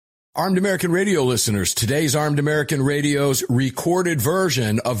Armed American Radio listeners, today's Armed American Radio's recorded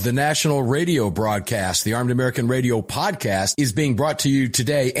version of the national radio broadcast, the Armed American Radio podcast, is being brought to you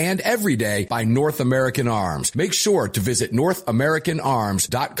today and every day by North American Arms. Make sure to visit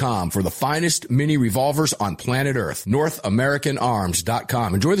NorthAmericanArms.com for the finest mini revolvers on planet Earth.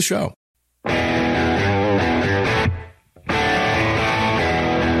 NorthAmericanArms.com. Enjoy the show.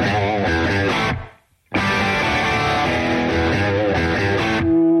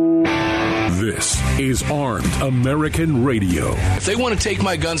 This is Armed American Radio. If they want to take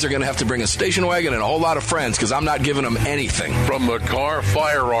my guns, they're going to have to bring a station wagon and a whole lot of friends because I'm not giving them anything. From the Car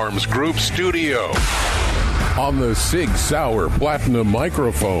Firearms Group studio. On the Sig Sauer Platinum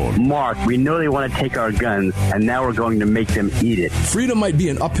microphone. Mark, we know they want to take our guns, and now we're going to make them eat it. Freedom might be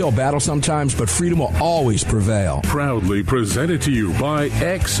an uphill battle sometimes, but freedom will always prevail. Proudly presented to you by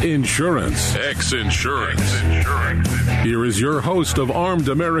X Insurance. X Insurance. Here is your host of Armed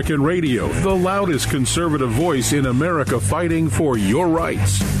American Radio, the loudest conservative voice in America fighting for your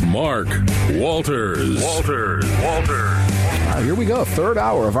rights, Mark Walters. Here we go. Third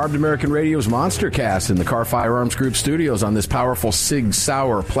hour of Armed American Radio's Monster Cast in the Car Firearms Group studios on this powerful Sig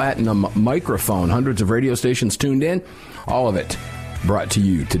Sauer Platinum microphone. Hundreds of radio stations tuned in. All of it brought to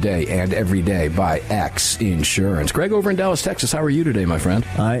you today and every day by X Insurance. Greg over in Dallas, Texas. How are you today, my friend?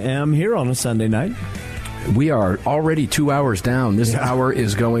 I am here on a Sunday night. We are already 2 hours down. This hour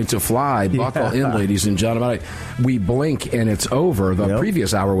is going to fly. Buckle in, ladies and gentlemen. We blink and it's over. The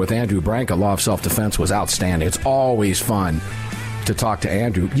previous hour with Andrew Branca, Law of Self-Defense, was outstanding. It's always fun to talk to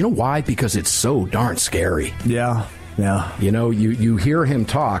Andrew. You know why? Because it's so darn scary. Yeah. You know, you hear him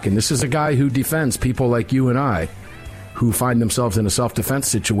talk, and this is a guy who defends people like you and I who find themselves in a self-defense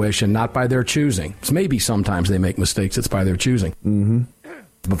situation not by their choosing. Maybe sometimes they make mistakes. It's by their choosing. Mm-hmm.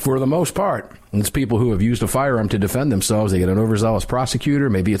 But for the most part, it's people who have used a firearm to defend themselves. They get an overzealous prosecutor.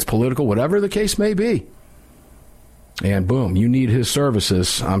 Maybe it's political, whatever the case may be. And boom, you need his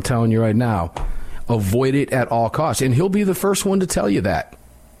services. I'm telling you right now, avoid it at all costs. And he'll be the first one to tell you that.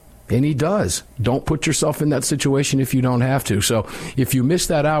 And he does. Don't put yourself in that situation if you don't have to. So if you missed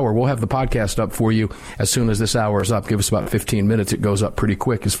that hour, we'll have the podcast up for you as soon as this hour is up. Give us about 15 minutes. It goes up pretty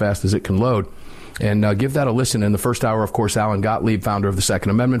quick, as fast as it can load. And give that a listen. In the first hour, of course, Alan Gottlieb, founder of the Second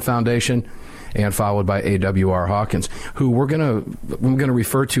Amendment Foundation, and followed by A.W.R. Hawkins, who we're going to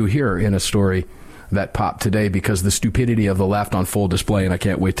refer to here in a story that popped today because the stupidity of the left on full display, and I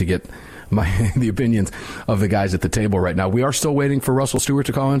can't wait to get the opinions of the guys at the table right now. We are still waiting for Russell Stuart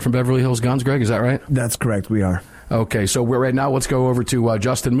to call in from Beverly Hills Guns, Greg. Is that right? That's correct. We are. Okay, so right now, let's go over to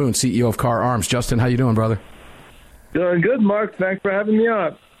Justin Moon, CEO of Car Arms. Justin, how you doing, brother? Doing good, Mark. Thanks for having me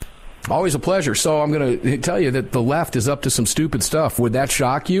on. Always a pleasure. So I'm going to tell you that the left is up to some stupid stuff. Would that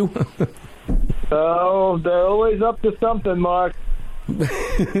shock you? Oh, they're always up to something, Mark.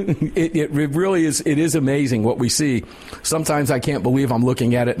 It really is. It is amazing what we see. Sometimes I can't believe I'm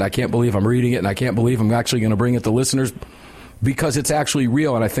looking at it, and I can't believe I'm reading it, and I can't believe I'm actually going to bring it to listeners because it's actually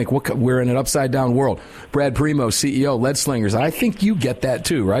real. And I think we're in an upside-down world. Brad Premo, CEO, Lead Slingers. I think you get that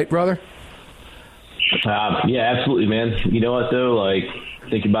too, right, brother? Yeah, absolutely, man. You know what, though? Like,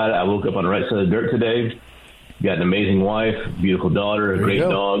 think about it. I woke up on the right side of the dirt today. Got an amazing wife, beautiful daughter, a great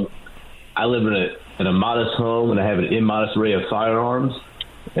dog. I live in a modest home, and I have an immodest array of firearms,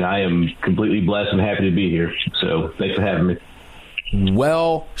 and I am completely blessed and happy to be here. So thanks for having me.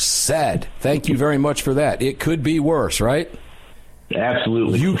 Well said. Thank you very much for that. It could be worse, right?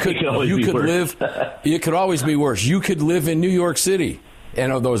 Absolutely. You could live. It could always be worse. You could live in New York City.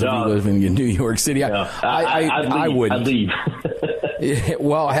 And those of you living in New York City, I wouldn't. I'd leave.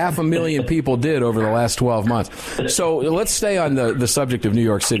 Well, 500,000 people did over the last 12 months. So let's stay on the subject of New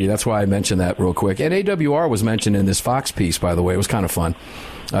York City. That's why I mentioned that real quick. And AWR was mentioned in this Fox piece, by the way. It was kind of fun.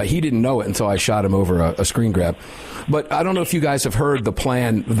 He didn't know it until I shot him over a screen grab. But I don't know if you guys have heard the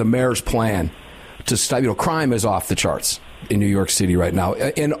plan, the mayor's plan to stop. Crime is off the charts in New York City right now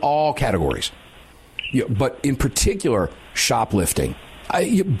in all categories. But in particular, shoplifting.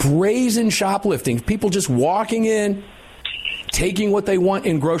 Brazen shoplifting. People just walking in, taking what they want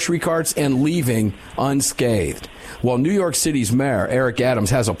in grocery carts and leaving unscathed. Well, New York City's mayor, Eric Adams,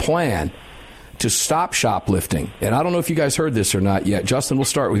 has a plan to stop shoplifting. And I don't know if you guys heard this or not yet. Justin, we'll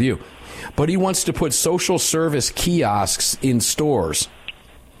start with you. But he wants to put social service kiosks in stores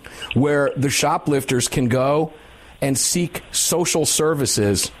where the shoplifters can go and seek social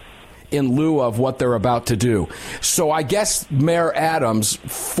services in lieu of what they're about to do. So I guess Mayor Adams,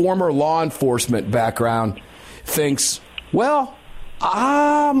 former law enforcement background, thinks, well,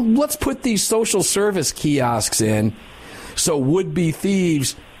 let's put these social service kiosks in so would-be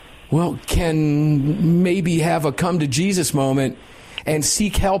thieves, can maybe have a come-to-Jesus moment and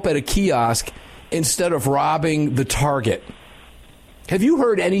seek help at a kiosk instead of robbing the Target. Have you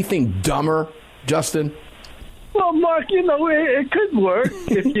heard anything dumber, Justin? Well, Mark, it could work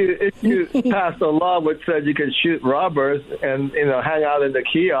if you pass a law which says you can shoot robbers and hang out in the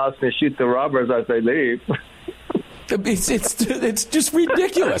kiosk and shoot the robbers as they leave. It's just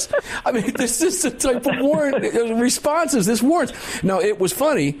ridiculous. I mean, this is the type of responses this warrants. Now, it was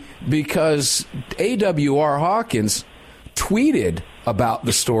funny because AWR Hawkins tweeted about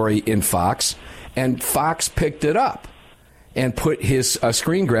the story in Fox, and Fox picked it up and put his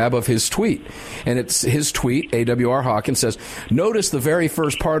screen grab of his tweet. And it's his tweet, AWR Hawkins says, notice the very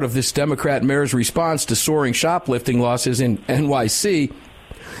first part of this Democrat mayor's response to soaring shoplifting losses in NYC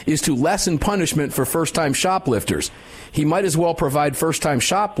is to lessen punishment for first-time shoplifters. He might as well provide first-time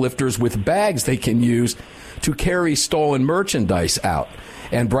shoplifters with bags they can use to carry stolen merchandise out.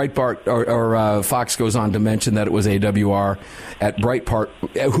 And Breitbart or Fox goes on to mention that it was AWR at Breitbart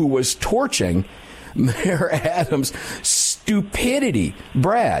who was torching Mayor Adams' stupidity.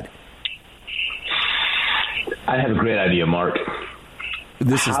 Brad. I have a great idea, Mark.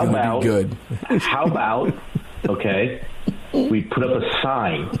 This is going to be good. How about, okay, we put up a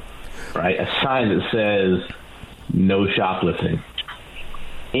sign, right? A sign that says no shoplifting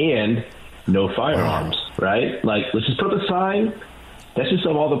and no firearms, right? Like, let's just put up a sign. That should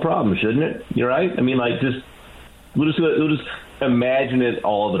solve all the problems, shouldn't it? You're right. I mean, like, we'll just imagine it,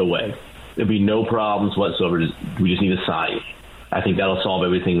 all of it away. There'll be no problems whatsoever. We just need a sign. I think that'll solve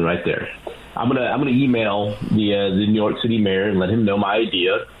everything right there. I'm gonna email the New York City mayor and let him know my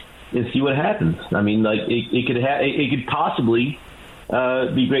idea and see what happens. I mean, like, it could possibly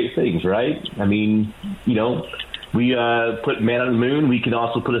be great things, right? I mean, we put man on the moon. We can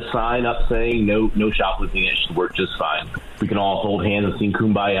also put a sign up saying no shoplifting. It should work just fine. We can all hold hands and sing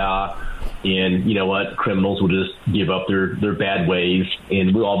Kumbaya, and you know what? Criminals will just give up their bad ways,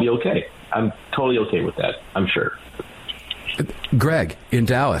 and we'll all be okay. I'm totally okay with that, I'm sure. Greg, in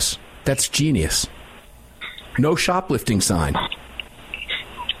Dallas, that's genius. No shoplifting sign.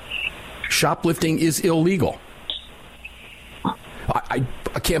 Shoplifting is illegal. I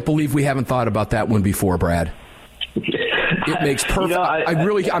can't believe we haven't thought about that one before, Brad. It makes perfect.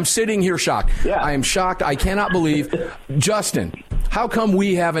 I'm sitting here shocked. Yeah. I am shocked. I cannot believe. Justin, how come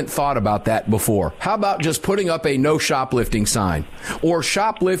we haven't thought about that before? How about just putting up a no shoplifting sign? Or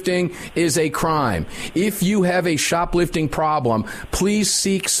shoplifting is a crime. If you have a shoplifting problem, please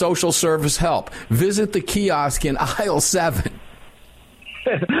seek social service help. Visit the kiosk in aisle 7.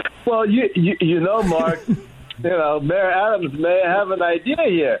 Well, Mark, Mayor Adams may have an idea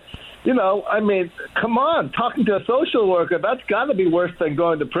here. I mean, come on, talking to a social worker, that's got to be worse than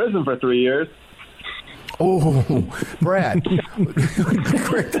going to prison for 3 years. Oh, Brad.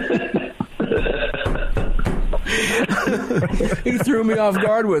 He threw me off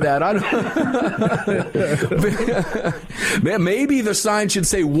guard with that. Man, maybe the sign should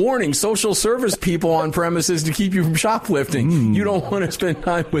say, warning, social service people on premises to keep you from shoplifting. You don't want to spend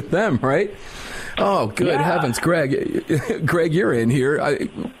time with them, right? Oh, good heavens, Greg! Greg, you're in here.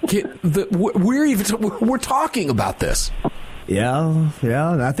 We're talking about this. Yeah.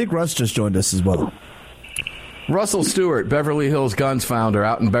 I think Russ just joined us as well. Russell Stuart, Beverly Hills Guns founder,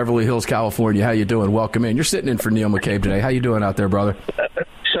 out in Beverly Hills, California. How you doing? Welcome in. You're sitting in for Neil McCabe today. How you doing out there, brother?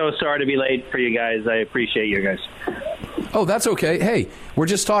 So sorry to be late for you guys. I appreciate you guys. Oh, that's okay. Hey, we're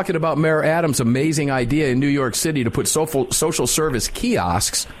just talking about Mayor Adams' amazing idea in New York City to put social service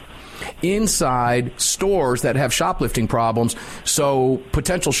kiosks inside stores that have shoplifting problems, so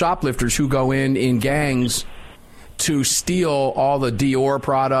potential shoplifters who go in gangs to steal all the Dior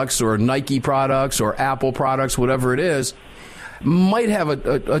products or Nike products or Apple products, whatever it is, might have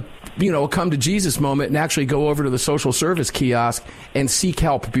a come to Jesus moment and actually go over to the social service kiosk and seek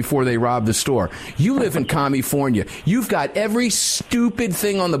help before they rob the store. You live in California. You've got every stupid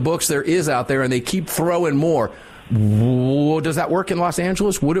thing on the books there is out there, and they keep throwing more. Does that work in Los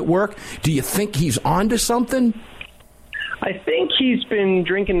Angeles? Would it work? Do you think he's onto something? I think he's been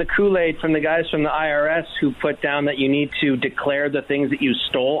drinking the Kool-Aid from the guys from the IRS who put down that you need to declare the things that you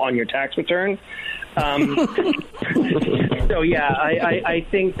stole on your tax return. So, yeah, I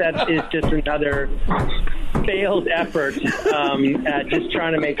think that is just another failed effort at just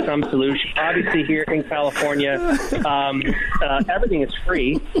trying to make some solution. Obviously, here in California, everything is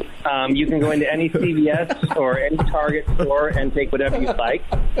free. You can go into any CVS or any Target store and take whatever you like.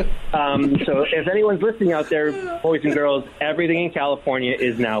 So if anyone's listening out there, boys and girls, everything in California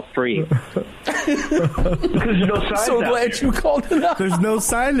is now free. There's no signs. So glad you called it out. There's no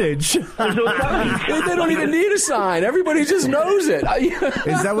signage. There's no signs. They don't even need a sign. Everybody just knows it.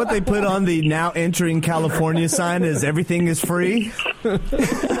 Is that what they put on the now entering California sign, is everything is free?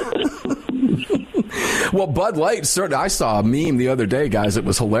 Well, Bud Light, certainly. I saw a meme the other day, guys. It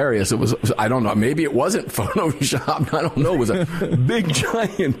was hilarious. It was, I don't know, maybe it wasn't Photoshopped. I don't know. It was a big,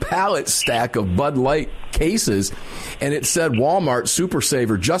 giant pallet stack of Bud Light cases, and it said Walmart Super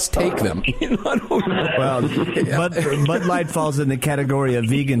Saver, just take them. Well, Bud Light falls in the category of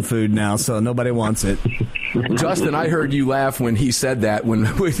vegan food now, so nobody wants it. Justin, I heard you laugh when he said that, when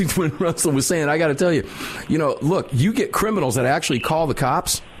Russell was saying, I got to tell you, look, you get criminals that actually call the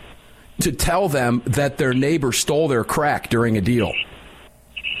cops to tell them that their neighbor stole their crack during a deal.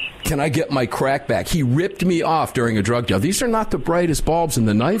 Can I get my crack back? He ripped me off during a drug deal. These are not the brightest bulbs in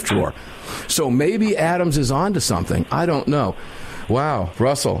the knife drawer. So maybe Adams is onto something. I don't know. Wow,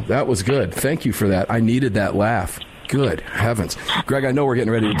 Russell, that was good. Thank you for that. I needed that laugh. Good heavens. Greg, I know we're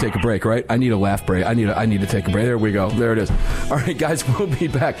getting ready to take a break, right? I need a laugh break. I need to take a break. There we go. There it is. All right, guys, we'll be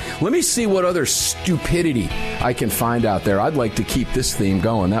back. Let me see what other stupidity I can find out there. I'd like to keep this theme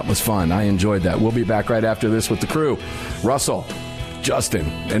going. That was fun. I enjoyed that. We'll be back right after this with the crew. Russell, Justin,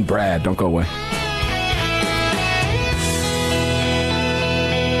 and Brad. Don't go away.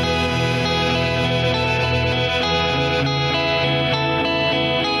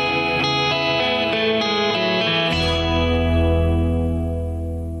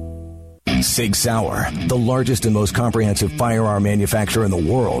 Sig Sauer, the largest and most comprehensive firearm manufacturer in the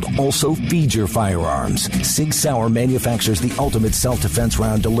world, also feeds your firearms. Sig Sauer manufactures the ultimate self-defense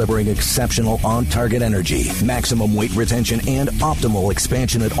round, delivering exceptional on-target energy, maximum weight retention, and optimal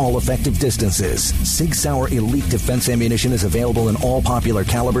expansion at all effective distances. Sig Sauer Elite Defense ammunition is available in all popular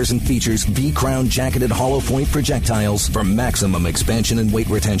calibers and features V-crown jacketed hollow point projectiles for maximum expansion and weight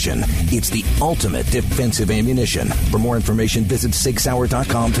retention. It's the ultimate defensive ammunition. For more information, visit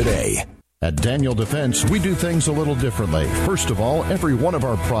SigSauer.com today. At Daniel Defense, we do things a little differently. First of all, every one of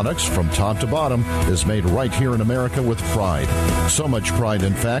our products, from top to bottom, is made right here in America with pride. So much pride,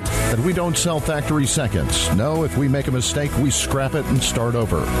 in fact, that we don't sell factory seconds. No, if we make a mistake, we scrap it and start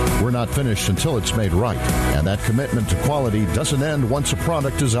over. We're not finished until it's made right. And that commitment to quality doesn't end once a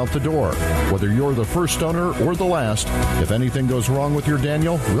product is out the door. Whether you're the first owner or the last, if anything goes wrong with your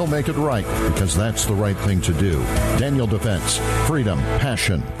Daniel, we'll make it right, because that's the right thing to do. Daniel Defense. Freedom,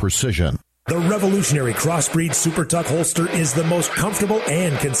 passion, precision. The revolutionary Crossbreed Super Tuck holster is the most comfortable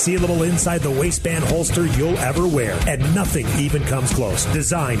and concealable inside the waistband holster you'll ever wear, and nothing even comes close.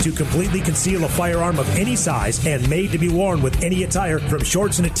 Designed to completely conceal a firearm of any size and made to be worn with any attire, from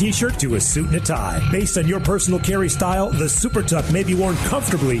shorts and a t-shirt to a suit and a tie. Based on your personal carry style, the Super Tuck may be worn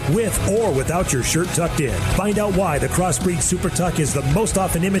comfortably with or without your shirt tucked in. Find out why the Crossbreed Super Tuck is the most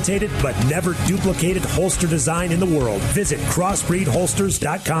often imitated but never duplicated holster design in the world. Visit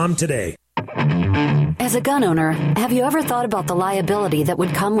crossbreedholsters.com today. As a gun owner, have you ever thought about the liability that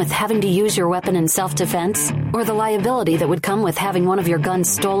would come with having to use your weapon in self-defense? Or the liability that would come with having one of your guns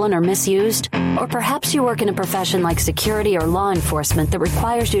stolen or misused? Or perhaps you work in a profession like security or law enforcement that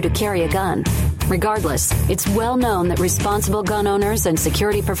requires you to carry a gun. Regardless, it's well known that responsible gun owners and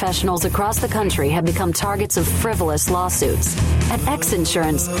security professionals across the country have become targets of frivolous lawsuits. At X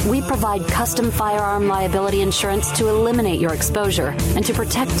Insurance, we provide custom firearm liability insurance to eliminate your exposure and to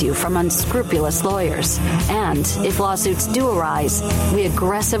protect you from unscrupulous lawyers. And if lawsuits do arise, we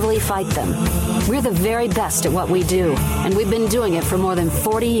aggressively fight them. We're the very best at what we do, and we've been doing it for more than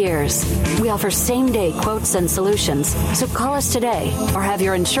 40 years. We offer same-day quotes and solutions, so call us today or have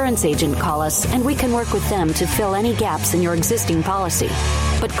your insurance agent call us, and we can work with them to fill any gaps in your existing policy.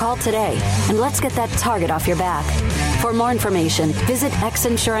 But call today, and let's get that target off your back. For more information, visit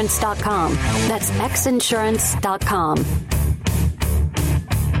xinsurance.com. That's xinsurance.com.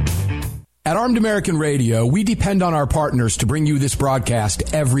 At Armed American Radio, we depend on our partners to bring you this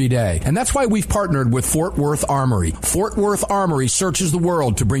broadcast every day. And that's why we've partnered with Fort Worth Armory. Fort Worth Armory searches the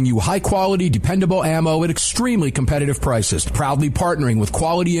world to bring you high-quality, dependable ammo at extremely competitive prices. Proudly partnering with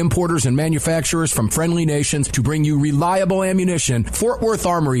quality importers and manufacturers from friendly nations to bring you reliable ammunition, Fort Worth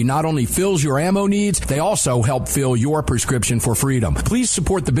Armory not only fills your ammo needs, they also help fill your prescription for freedom. Please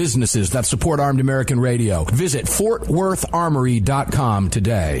support the businesses that support Armed American Radio. Visit FortWorthArmory.com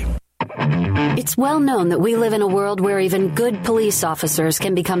today. It's well known that we live in a world where even good police officers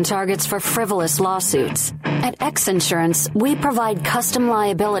can become targets for frivolous lawsuits. At X Insurance, we provide custom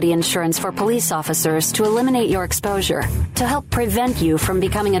liability insurance for police officers to eliminate your exposure, to help prevent you from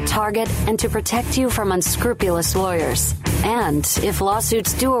becoming a target, and to protect you from unscrupulous lawyers. And if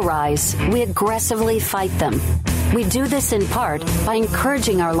lawsuits do arise, we aggressively fight them. We do this in part by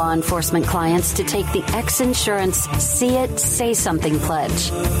encouraging our law enforcement clients to take the X Insurance See It, Say Something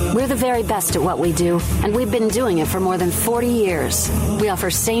pledge. We're the very best at what we do, and we've been doing it for more than 40 years. We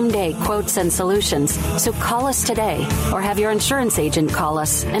offer same-day quotes and solutions, so call us today or have your insurance agent call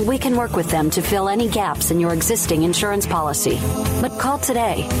us, and we can work with them to fill any gaps in your existing insurance policy. But call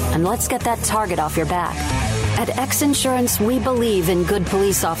today, and let's get that target off your back. At X Insurance, we believe in good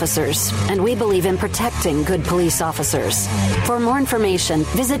police officers, and we believe in protecting good police officers. For more information,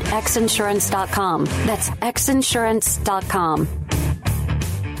 visit xinsurance.com. That's xinsurance.com.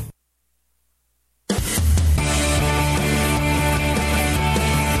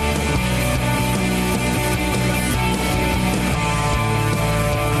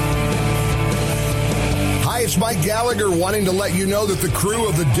 It's Mike Gallagher wanting to let you know that the crew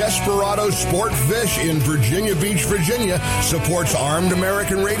of the Desperado Sport Fish in Virginia Beach, Virginia supports Armed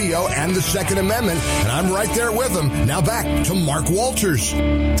American Radio and the Second Amendment, and I'm right there with them. Now back to Mark Walters.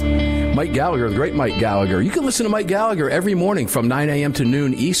 Mike Gallagher, the great Mike Gallagher. You can listen to Mike Gallagher every morning from 9 a.m. to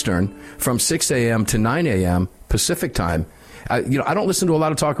noon Eastern, from 6 a.m. to 9 a.m. Pacific time. I don't listen to a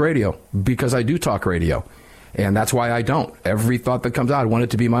lot of talk radio because I do talk radio. And that's why I don't. Every thought that comes out, I want it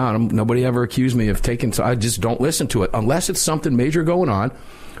to be my own. Nobody ever accused me of taking, so I just don't listen to it. Unless it's something major going on,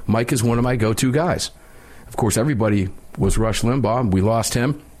 Mike is one of my go-to guys. Of course, everybody was Rush Limbaugh. We lost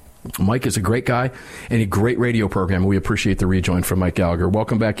him. Mike is a great guy and a great radio program. We appreciate the rejoin from Mike Gallagher.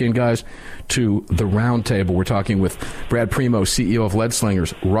 Welcome back in, guys, to the Roundtable. We're talking with Brad Premo, CEO of Lead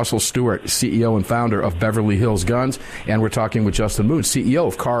Slingers, Russell Stewart, CEO and founder of Beverly Hills Guns, and we're talking with Justin Moon, CEO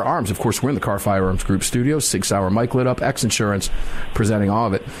of Car Arms. Of course, we're in the Car Firearms Group studios. 6 Hour Mike lit up, X Insurance presenting all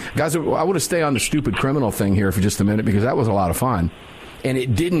of it. Guys, I want to stay on the stupid criminal thing here for just a minute because that was a lot of fun, and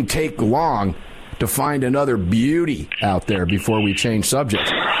it didn't take long to find another beauty out there before we change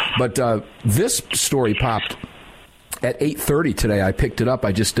subjects. But this story popped at 8:30 today. I picked it up.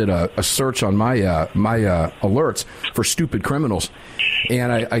 I just did a search on my alerts for stupid criminals.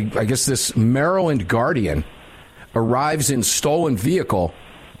 And I guess this Maryland guardian arrives in stolen vehicle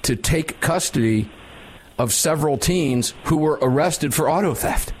to take custody of several teens who were arrested for auto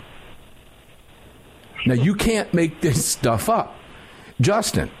theft. Now, you can't make this stuff up.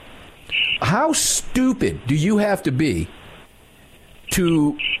 Justin, how stupid do you have to be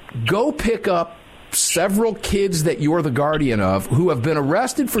to go pick up several kids that you're the guardian of who have been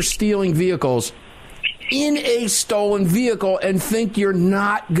arrested for stealing vehicles in a stolen vehicle and think you're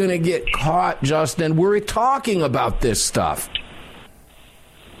not going to get caught, Justin? We're talking about this stuff.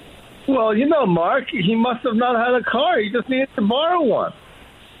 Well, Mark, he must have not had a car. He just needed to borrow one.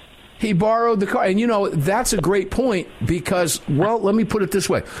 He borrowed the car. And, that's a great point because, well, let me put it this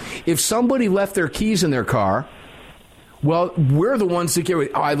way. If somebody left their keys in their car, well, we're the ones that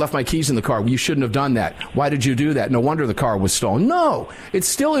get, I left my keys in the car. Well, you shouldn't have done that. Why did you do that? No wonder the car was stolen. No, it's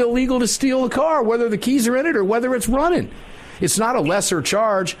still illegal to steal a car, whether the keys are in it or whether it's running. It's not a lesser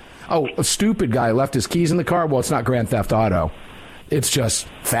charge. Oh, a stupid guy left his keys in the car. Well, it's not Grand Theft Auto. It's just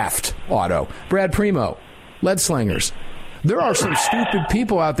theft auto. Brad Premo, Lead Slingers. There are some stupid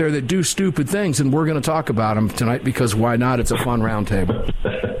people out there that do stupid things, and we're going to talk about them tonight because why not? It's a fun roundtable.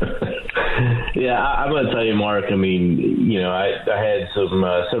 Yeah, I'm going to tell you, Mark, I had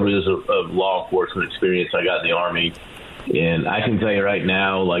several years of law enforcement experience. I got in the Army, and I can tell you right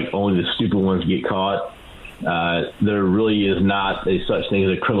now, only the stupid ones get caught. There really is not a such thing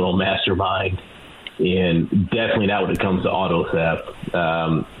as a criminal mastermind, and definitely not when it comes to auto theft.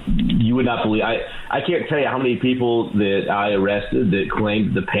 You would not believe, I can't tell you how many people that I arrested that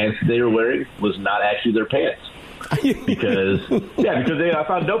claimed the pants that they were wearing was not actually their pants. because I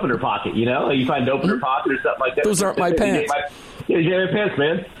found dope in her pocket, you find dope in her pocket or something like that. Those aren't my pants. You get my pants,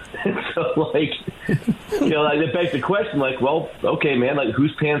 man. So that begs the question, well, okay, man,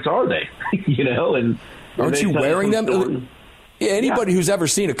 whose pants are they? And aren't you wearing them? Yeah, anybody who's ever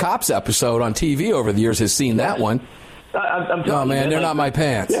seen a Cops episode on TV over the years has seen that one. I'm telling you, they're not my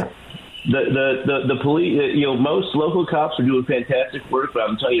pants. Yeah. The police, most local cops are doing fantastic work, but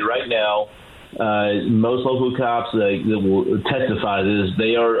I'm telling you right now, most local cops that will testify to this,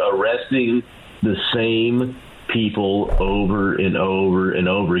 they are arresting the same people over and over and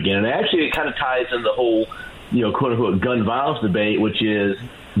over again. And actually, it kind of ties in the whole, quote-unquote, gun violence debate, which is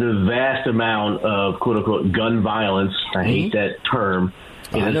the vast amount of, quote-unquote, gun violence, I hate that term,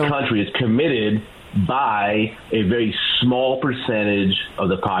 in this country is committed by a very small percentage of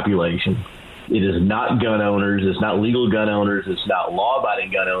the population. It is not gun owners. It's not legal gun owners. It's not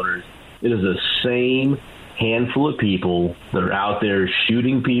law-abiding gun owners. It is the same handful of people that are out there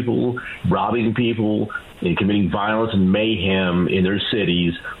shooting people, robbing people, and committing violence and mayhem in their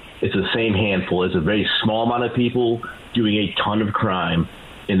cities. it's the same handful. It's a very small amount of people doing a ton of crime.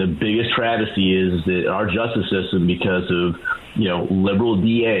 And the biggest travesty is that our justice system, because of, liberal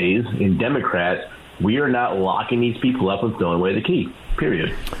DAs and Democrats, we are not locking these people up and throwing away the key,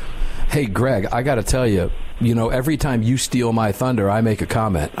 period. Hey, Greg, I got to tell you, every time you steal my thunder, I make a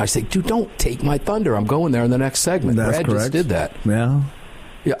comment. I say, dude, don't take my thunder. I'm going there in the next segment. That's Brad correct. just did that. Yeah.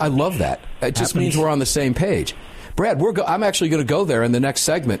 Yeah, I love that. It just means we're on the same page. Brad, I'm actually going to go there in the next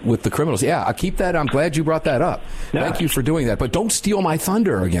segment with the criminals. Yeah, I'll keep that. I'm glad you brought that up. Yeah. Thank you for doing that. But don't steal my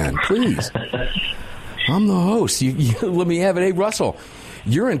thunder again, please. I'm the host. You let me have it. Hey, Russell,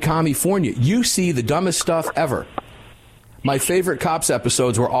 you're in California. You see the dumbest stuff ever. My favorite Cops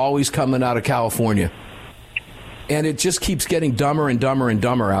episodes were always coming out of California. And it just keeps getting dumber and dumber and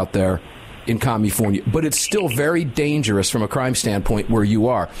dumber out there in California. But it's still very dangerous from a crime standpoint where you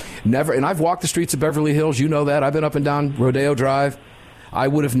are. Never, and I've walked the streets of Beverly Hills. You know that. I've been up and down Rodeo Drive. I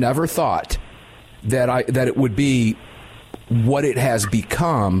would have never thought that it would be what it has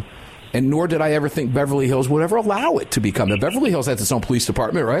become, and nor did I ever think Beverly Hills would ever allow it to become. Now, Beverly Hills has its own police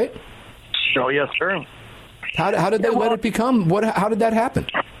department, right? Oh, yes, sir. How did they let it become? How did that happen?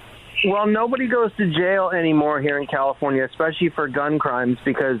 Well, nobody goes to jail anymore here in California, especially for gun crimes,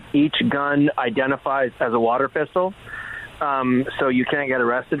 because each gun identifies as a water pistol, so you can't get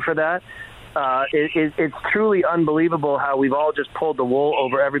arrested for that. It's truly unbelievable how we've all just pulled the wool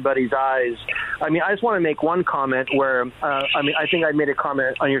over everybody's eyes. I mean, I just want to make one comment where, I think I made a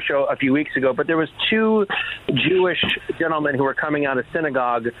comment on your show a few weeks ago, but there was two Jewish gentlemen who were coming out of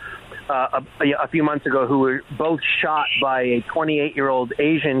synagogue a few months ago who were both shot by a 28-year-old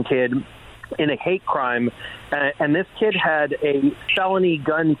Asian kid in a hate crime. And this kid had a felony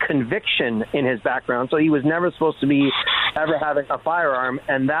gun conviction in his background, so he was never supposed to be ever having a firearm.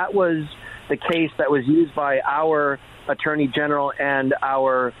 And that was the case that was used by our attorney general and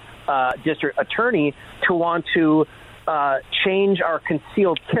our district attorney to want to change our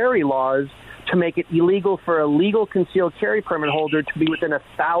concealed carry laws to make it illegal for a legal concealed carry permit holder to be within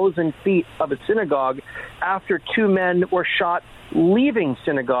 1,000 feet of a synagogue after two men were shot leaving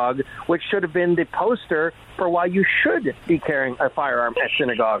synagogue, which should have been the poster for why you should be carrying a firearm at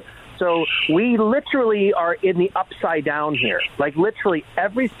synagogue. So we literally are in the upside down here. Like literally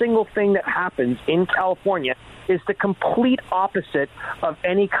every single thing that happens in California is the complete opposite of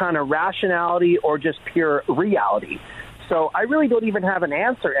any kind of rationality or just pure reality. So I really don't even have an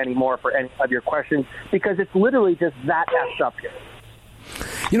answer anymore for any of your questions because it's literally just that effed up here.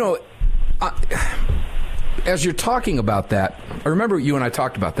 You know, as you're talking about that, I remember you and I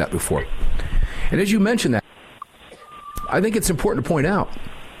talked about that before. And as you mentioned that, I think it's important to point out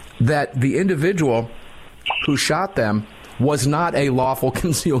that the individual who shot them was not a lawful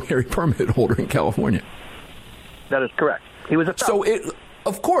concealed carry permit holder in California. That is correct. He was a felon.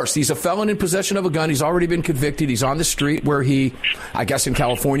 Of course, he's a felon in possession of a gun. He's already been convicted. He's on the street where he, I guess in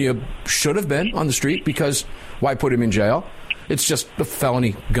California, should have been on the street because why put him in jail? It's just a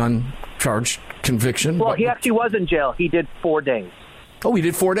felony gun charge conviction. Well, he actually was in jail. He did 4 days. Oh, he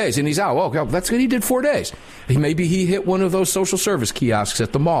did 4 days, and he's out. Oh, that's good. He did 4 days. Maybe he hit one of those social service kiosks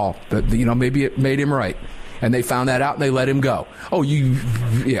at the mall. Maybe it made him right. And they found that out, and they let him go.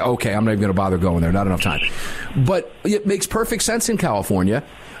 Okay, I'm not even going to bother going there. Not enough time. But it makes perfect sense in California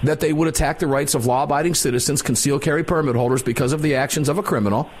that they would attack the rights of law-abiding citizens, concealed carry permit holders, because of the actions of a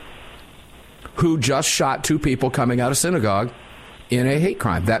criminal who just shot 2 people coming out of synagogue in a hate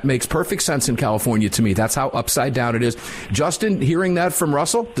crime. That makes perfect sense in California to me. That's how upside down it is. Justin, hearing that from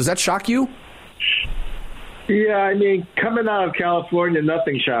Russell, does that shock you? Yeah, I mean, coming out of California,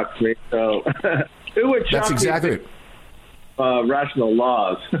 nothing shocks me. So it would shock That's exactly me. Rational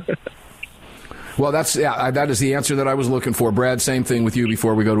laws. Well, that is the answer that I was looking for. Brad, same thing with you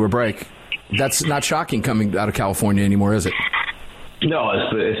before we go to a break. That's not shocking coming out of California anymore, is it? No,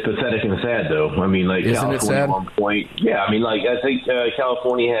 it's pathetic and sad, though. I mean, like, Isn't California it sad? At one point, yeah, I mean, like, I think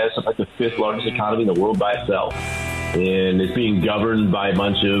California has something like the 5th largest economy in the world by itself. And it's being governed by a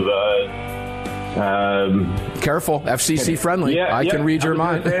bunch of... Careful, FCC friendly. I can read your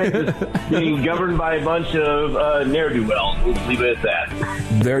mind. Being governed by a bunch of ne'er-do-wells. We'll leave it at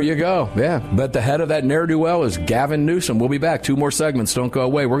that. There you go. Yeah, but the head of that ne'er-do-well is Gavin Newsom. We'll be back. 2 more segments. Don't go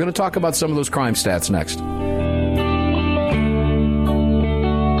away. We're going to talk about some of those crime stats next.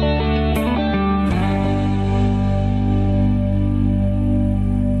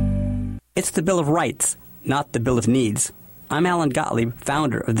 It's the Bill of Rights, not the Bill of Needs. I'm Alan Gottlieb,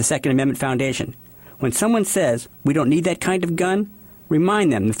 founder of the Second Amendment Foundation. When someone says we don't need that kind of gun,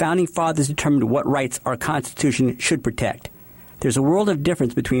 remind them the Founding Fathers determined what rights our Constitution should protect. There's a world of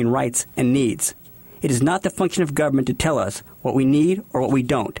difference between rights and needs. It is not the function of government to tell us what we need or what we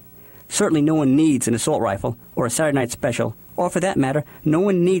don't. Certainly no one needs an assault rifle or a Saturday night special, or for that matter, no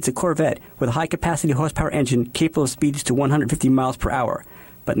one needs a Corvette with a high-capacity horsepower engine capable of speeds to 150 miles per hour.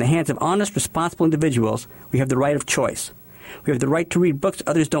 But in the hands of honest, responsible individuals, we have the right of choice. We have the right to read books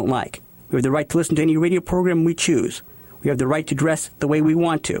others don't like. We have the right to listen to any radio program we choose. We have the right to dress the way we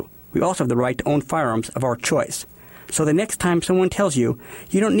want to. We also have the right to own firearms of our choice. So the next time someone tells you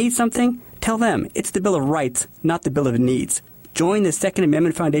you don't need something, tell them it's the Bill of Rights, not the Bill of Needs. Join the Second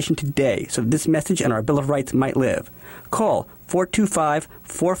Amendment Foundation today so that this message and our Bill of Rights might live. Call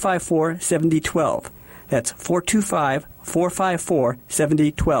 425-454-7012. That's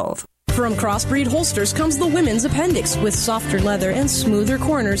 425-454-7012. From Crossbreed Holsters comes the Women's Appendix. With softer leather and smoother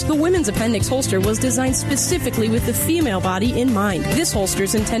corners, the Women's Appendix holster was designed specifically with the female body in mind. This holster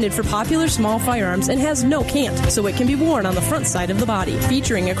is intended for popular small firearms and has no cant, so it can be worn on the front side of the body.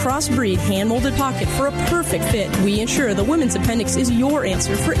 Featuring a Crossbreed hand-molded pocket for a perfect fit, we ensure the Women's Appendix is your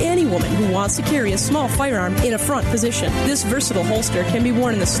answer for any woman who wants to carry a small firearm in a front position. This versatile holster can be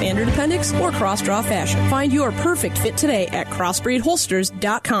worn in the standard appendix or cross-draw fashion. Find your perfect fit today at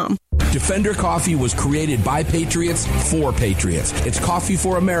crossbreedholsters.com. Defender Coffee was created by Patriots for Patriots. It's coffee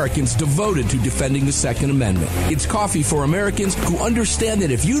for Americans devoted to defending the Second Amendment. It's coffee for Americans who understand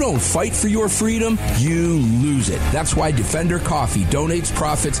that if you don't fight for your freedom, you lose it. That's why Defender Coffee donates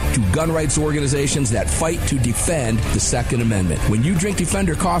profits to gun rights organizations that fight to defend the Second Amendment. When you drink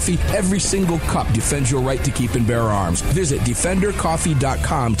Defender Coffee, every single cup defends your right to keep and bear arms. Visit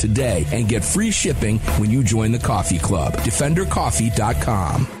DefenderCoffee.com today and get free shipping when you join the coffee club.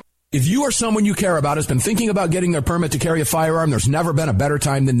 DefenderCoffee.com. If you or someone you care about has been thinking about getting their permit to carry a firearm, there's never been a better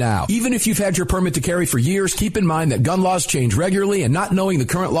time than now. Even if you've had your permit to carry for years, keep in mind that gun laws change regularly, and not knowing the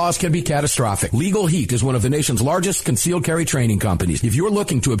current laws can be catastrophic. Legal Heat is one of the nation's largest concealed carry training companies. If you're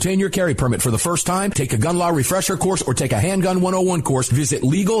looking to obtain your carry permit for the first time, take a gun law refresher course or take a handgun 101 course, visit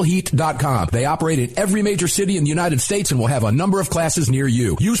LegalHeat.com. They operate in every major city in the United States and will have a number of classes near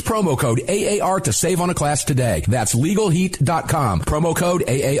you. Use promo code AAR to save on a class today. That's LegalHeat.com. Promo code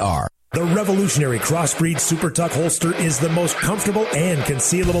AAR. The revolutionary Crossbreed Super Tuck holster is the most comfortable and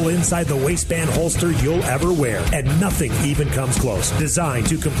concealable inside the waistband holster you'll ever wear, and nothing even comes close. Designed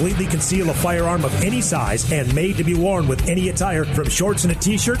to completely conceal a firearm of any size and made to be worn with any attire, from shorts and a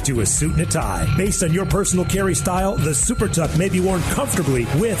t-shirt to a suit and a tie. Based on your personal carry style, the Super Tuck may be worn comfortably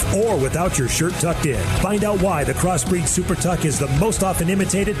with or without your shirt tucked in. Find out why the Crossbreed Super Tuck is the most often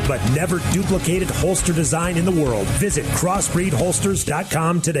imitated but never duplicated holster design in the world. Visit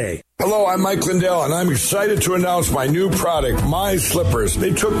crossbreedholsters.com today. Hello, I'm Mike Lindell, and I'm excited to announce my new product, My Slippers.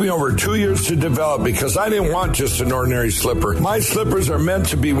 They took me over 2 years to develop because I didn't want just an ordinary slipper. My slippers are meant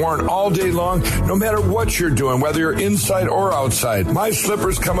to be worn all day long, no matter what you're doing, whether you're inside or outside. My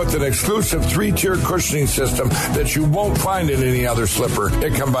slippers come with an exclusive 3-tier cushioning system that you won't find in any other slipper.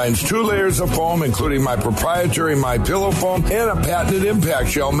 It combines 2 layers of foam, including my proprietary My Pillow foam and a patented impact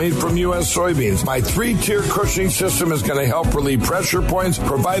gel made from U.S. soybeans. My 3-tier cushioning system is going to help relieve pressure points,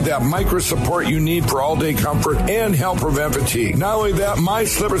 provide that micro support you need for all-day comfort, and help prevent fatigue. Not only that, my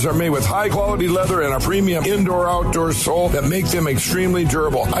slippers are made with high-quality leather and a premium indoor-outdoor sole that make them extremely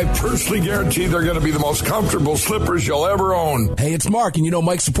durable. I personally guarantee they're going to be the most comfortable slippers you'll ever own. Hey, it's Mark, and you know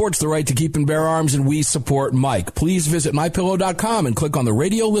Mike supports the right to keep and bear arms, and we support Mike. Please visit MyPillow.com and click on the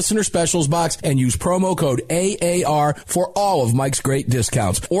radio listener specials box and use promo code AAR for all of Mike's great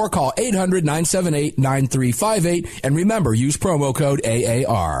discounts. Or call 800-978-9358, and remember, use promo code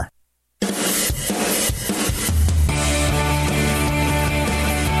AAR.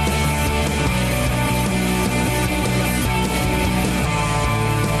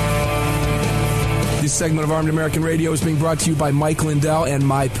 This segment of Armed American Radio is being brought to you by Mike Lindell and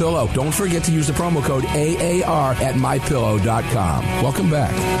My Pillow. Don't forget to use the promo code AAR at MyPillow.com. Welcome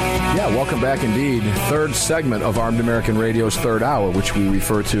back. Yeah, welcome back indeed. Third segment of Armed American Radio's third hour, which we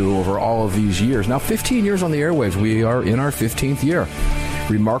refer to over all of these years. Now, 15 years on the airwaves. We are in our 15th year.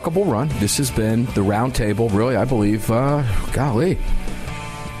 Remarkable run. This has been the Roundtable, really, I believe, golly.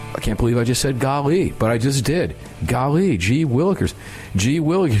 I can't believe I just said golly, but I just did. Golly, gee willikers. Gee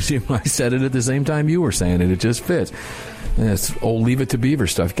willikers. I said it at the same time you were saying it. It just fits. It's old Leave It to Beaver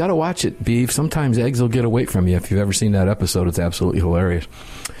stuff. Got to watch it, Beav. Sometimes eggs will get away from you. If you've ever seen that episode, it's absolutely hilarious.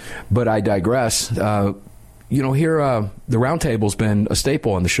 But I digress. Here, the Roundtable's been a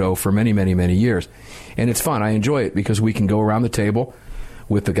staple on the show for many, many, many years. And it's fun. I enjoy it because we can go around the table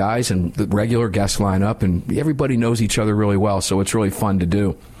with the guys and the regular guest lineup, and everybody knows each other really well, so it's really fun to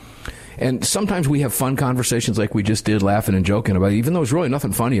do. And sometimes we have fun conversations like we just did, laughing and joking about it, even though there's really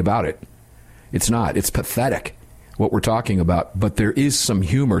nothing funny about it. It's not. It's pathetic, what we're talking about. But there is some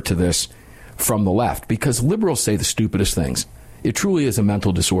humor to this from the left, because liberals say the stupidest things. It truly is a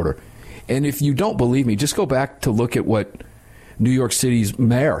mental disorder. And if you don't believe me, just go back to look at what New York City's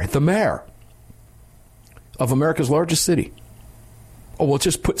mayor, the mayor of America's largest city. Oh, well,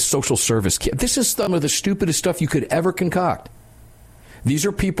 just put social service. This is some of the stupidest stuff you could ever concoct. These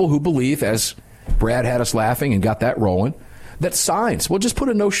are people who believe, as Brad had us laughing and got that rolling, that signs, well, just put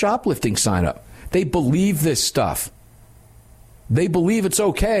a no shoplifting sign up. They believe this stuff. They believe it's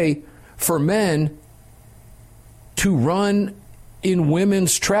okay for men to run in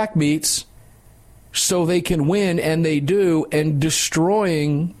women's track meets so they can win, and they do, and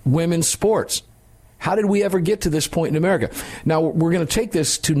destroying women's sports. How did we ever get to this point in America? Now, we're going to take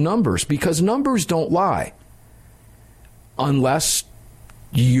this to numbers, because numbers don't lie. Unless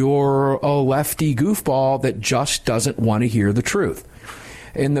you're a lefty goofball that just doesn't want to hear the truth.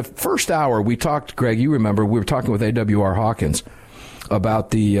 In the first hour, we talked, Greg, you remember, we were talking with A.W.R. Hawkins about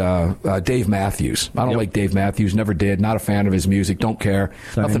the Dave Matthews. I don't like Dave Matthews, never did, not a fan of his music, don't care.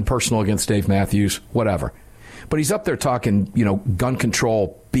 Same. Nothing personal against Dave Matthews, whatever. But he's up there talking, gun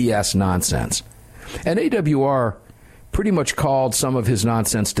control BS nonsense. And AWR pretty much called some of his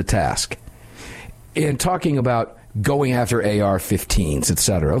nonsense to task in talking about going after AR-15s,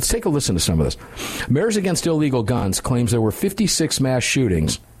 etc. Let's take a listen to some of this. Mayors Against Illegal Guns claims there were 56 mass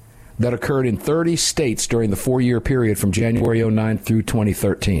shootings that occurred in 30 states during the 4-year period from January 09 through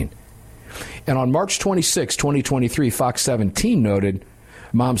 2013. And on March 26, 2023, Fox 17 noted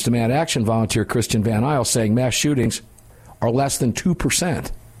Moms Demand Action volunteer Christian Van Isle saying mass shootings are less than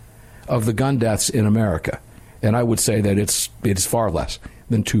 2% of the gun deaths in America. And I would say that it's far less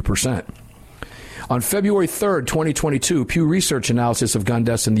than 2%. On February 3rd, 2022, Pew Research analysis of gun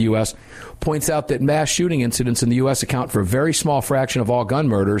deaths in the U.S. points out that mass shooting incidents in the U.S. account for a very small fraction of all gun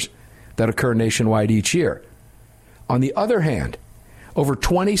murders that occur nationwide each year. On the other hand, over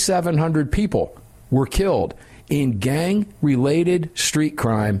 2,700 people were killed in gang-related street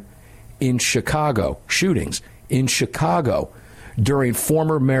crime in Chicago, shootings in Chicago, during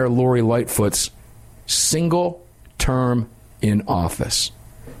former Mayor Lori Lightfoot's single term in office.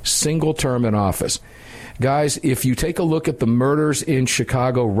 Single term in office. Guys, if you take a look at the murders in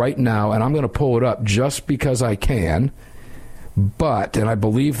Chicago right now, and I'm going to pull it up just because I can, and I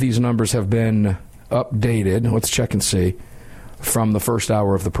believe these numbers have been updated. Let's check and see from the first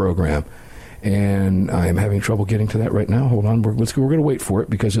hour of the program. And I am having trouble getting to that right now. Hold on. We're going to wait for it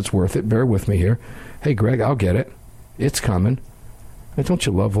because it's worth it. Bear with me here. Hey, Greg, I'll get it. It's coming. Don't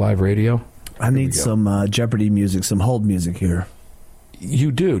you love live radio? I need some Jeopardy music, some hold music here.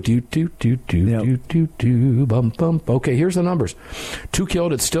 You do. Bum, bum. Okay, here's the numbers. 2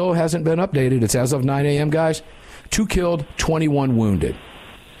 killed. It still hasn't been updated. It's as of 9 a.m., guys. 2 killed, 21 wounded.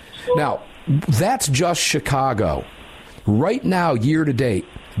 Now, that's just Chicago. Right now, year to date,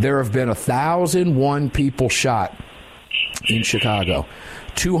 there have been 1,001 people shot in Chicago.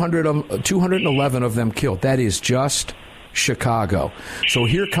 211 of them killed. That is just Chicago. So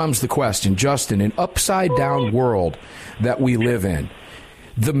here comes the question, Justin, an upside-down world that we live in.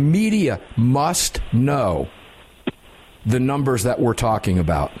 The media must know the numbers that we're talking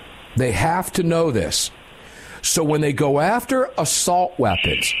about. They have to know this. So when they go after assault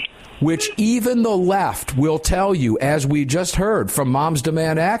weapons, which even the left will tell you, as we just heard from Moms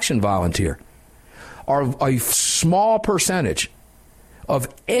Demand Action volunteer, are a small percentage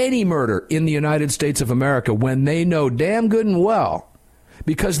of any murder in the United States of America, when they know damn good and well,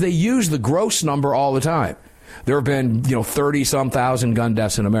 because they use the gross number all the time. There have been, 30-some thousand gun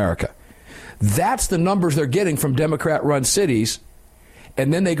deaths in America. That's the numbers they're getting from Democrat-run cities,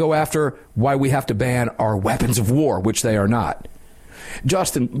 and then they go after why we have to ban our weapons of war, which they are not.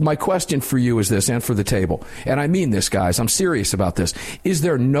 Justin, my question for you is this, and for the table, and I mean this, guys, I'm serious about this. Is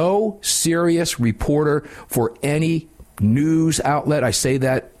there no serious reporter for any news outlet, I say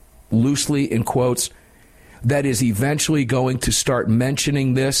that loosely in quotes, that is eventually going to start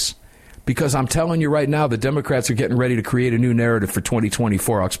mentioning this? Because I'm telling you right now, the Democrats are getting ready to create a new narrative for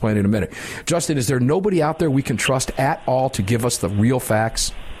 2024. I'll explain in a minute. Justin, is there nobody out there we can trust at all to give us the real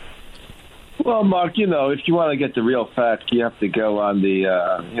facts? Well, Mark, if you want to get the real facts, you have to go on the,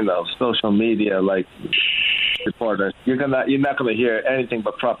 social media, like reporters. You're not going to hear anything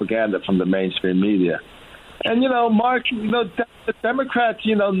but propaganda from the mainstream media. And, Mark, the Democrats,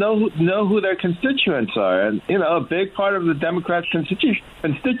 know who their constituents are. And, a big part of the Democrats'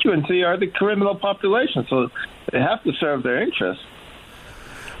 constituency are the criminal population. So they have to serve their interests.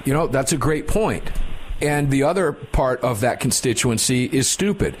 That's a great point. And the other part of that constituency is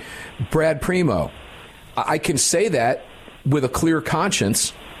stupid. Brad Premo, I can say that with a clear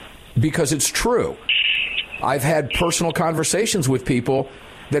conscience because it's true. I've had personal conversations with people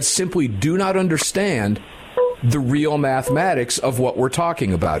that simply do not understand the real mathematics of what we're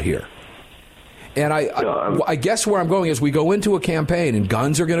talking about here. And I guess where I'm going is we go into a campaign, and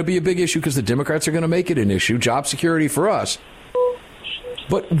guns are going to be a big issue because the Democrats are going to make it an issue, job security for us.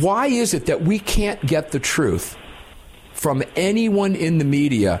 But why is it that we can't get the truth from anyone in the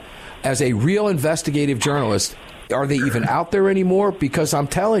media as a real investigative journalist? Are they even out there anymore? Because I'm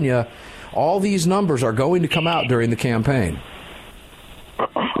telling you, all these numbers are going to come out during the campaign.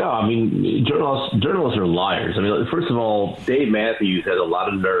 No, I mean, journalists are liars. I mean, first of all, Dave Matthews has a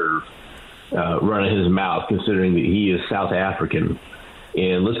lot of nerve running his mouth, considering that he is South African.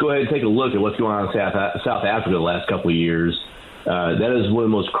 And let's go ahead and take a look at what's going on in South Africa the last couple of years. That is one of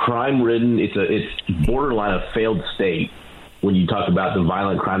the most crime-ridden. It's borderline a failed state when you talk about the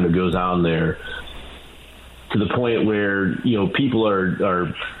violent crime that goes on there, to the point where people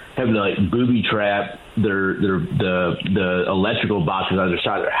are having to booby trap the electrical boxes on the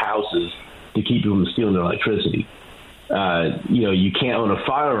side of their houses to keep them from stealing their electricity. You can't own a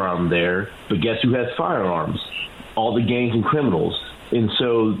firearm there, but guess who has firearms? All the gangs and criminals. And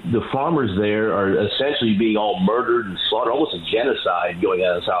so the farmers there are essentially being all murdered and slaughtered, almost a genocide going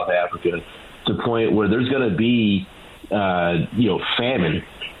on in South Africa, to the point where there's going to be, famine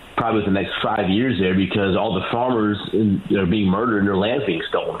probably within the next 5 years there, because all the farmers are being murdered and their land's being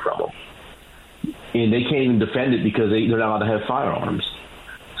stolen from them. And they can't even defend it because they're not allowed to have firearms.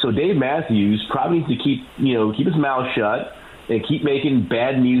 So Dave Matthews probably needs to keep his mouth shut and keep making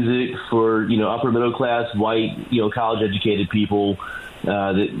bad music for, upper middle class, white, college-educated people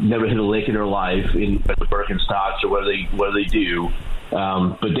that never hit a lick in their life in Birkenstocks or whether they do.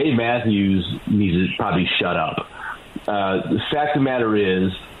 But Dave Matthews needs to probably shut up. The fact of the matter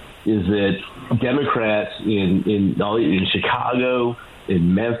is that Democrats in Chicago,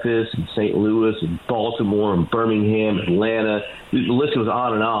 in Memphis, in St. Louis, in Baltimore, in Birmingham, Atlanta, the list goes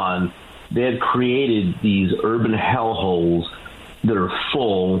on and on. They have created these urban hellholes that are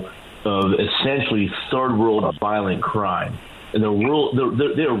full of essentially third world violent crime. And they're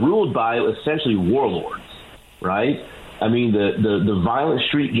ruled by essentially warlords, right? I mean, the violent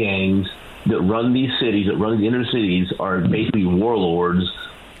street gangs that run these cities, that run the inner cities, are basically warlords,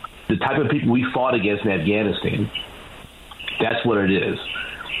 the type of people we fought against in Afghanistan. That's what it is.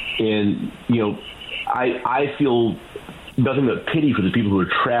 And, I feel nothing but pity for the people who are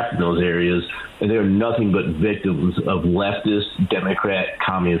trapped in those areas, and they're nothing but victims of leftist, Democrat,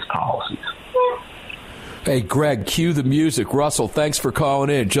 communist policies. Hey, Greg, cue the music. Russell, thanks for calling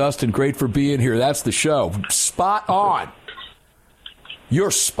in. Justin, great for being here. That's the show. Spot on.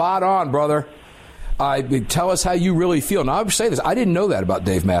 You're spot on, brother. Tell us how you really feel. Now, I would say this. I didn't know that about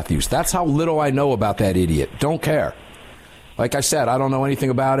Dave Matthews. That's how little I know about that idiot. Don't care. Like I said, I don't know anything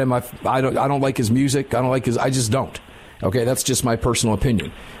about him. I don't like his music. I just don't. Okay, that's just my personal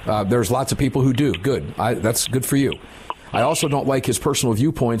opinion. There's lots of people who do. Good. That's good for you. I also don't like his personal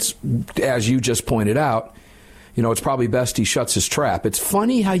viewpoints, as you just pointed out. It's probably best he shuts his trap. It's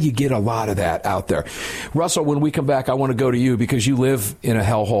funny how you get a lot of that out there. Russell, when we come back, I want to go to you because you live in a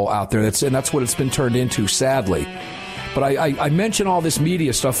hellhole out there. And that's what it's been turned into, sadly. But I mention all this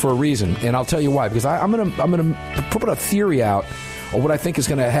media stuff for a reason, and I'll tell you why. Because I'm gonna put a theory out of what I think is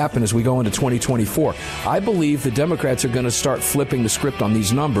going to happen as we go into 2024. I believe the Democrats are going to start flipping the script on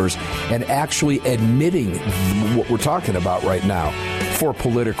these numbers and actually admitting what we're talking about right now for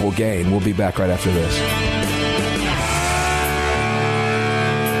political gain. We'll be back right after this.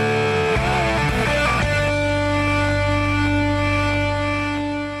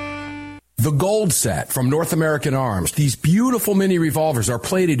 The Gold Set from North American Arms. These beautiful mini revolvers are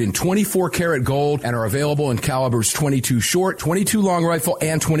plated in 24-karat gold and are available in calibers 22 short, 22 long rifle,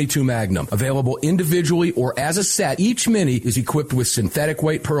 and 22 magnum. Available individually or as a set, each mini is equipped with synthetic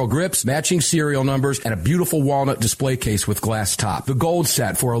weight pearl grips, matching serial numbers, and a beautiful walnut display case with glass top. The Gold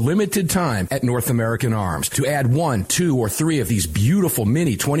Set for a limited time at North American Arms. To add 1, 2, or 3 of these beautiful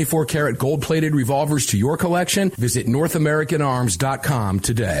mini 24-karat gold-plated revolvers to your collection, visit NorthAmericanArms.com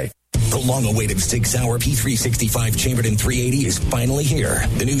today. The long-awaited Sig Sauer P365 chambered in 380 is finally here.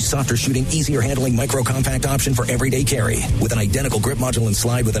 The new softer shooting, easier handling micro-compact option for everyday carry. With an identical grip module and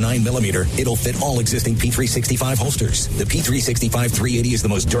slide with a 9mm, it'll fit all existing P365 holsters. The P365 380 is the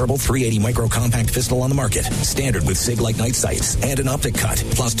most durable 380 micro-compact pistol on the market. Standard with Sig-like night sights and an optic cut,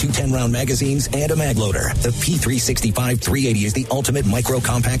 plus 2 10-round magazines and a mag loader. The P365 380 is the ultimate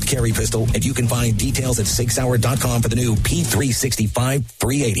micro-compact carry pistol, and you can find details at SigSauer.com for the new P365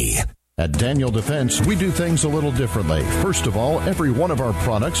 380. At Daniel Defense, we do things a little differently. First of all, every one of our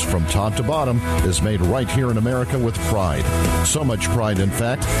products, from top to bottom, is made right here in America with pride. So much pride, in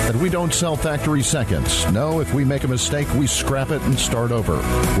fact, that we don't sell factory seconds. No, if we make a mistake, we scrap it and start over.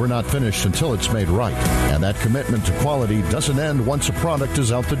 We're not finished until it's made right. And that commitment to quality doesn't end once a product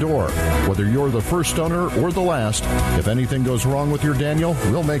is out the door. Whether you're the first owner or the last, if anything goes wrong with your Daniel,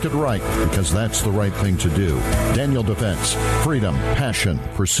 we'll make it right, because that's the right thing to do. Daniel Defense. Freedom, passion,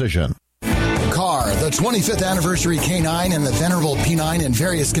 precision. Car, the 25th anniversary K9 and the venerable P9 in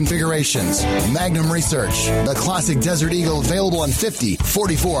various configurations. Magnum Research, the classic Desert Eagle available in 50,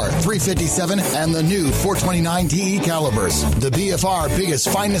 44, 357, and the new 429 DE calibers. The BFR biggest,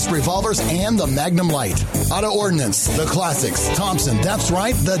 finest revolvers, and the Magnum Light. Auto Ordnance, the classics. Thompson, that's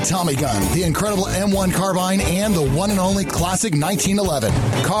right, the Tommy gun, the incredible M1 carbine, and the one and only classic 1911.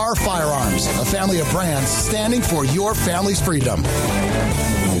 Car Firearms, a family of brands standing for your family's freedom.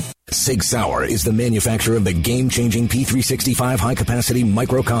 Sig Sauer is the manufacturer of the game-changing P365 high-capacity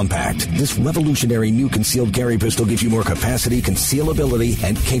micro-compact. This revolutionary new concealed carry pistol gives you more capacity, concealability,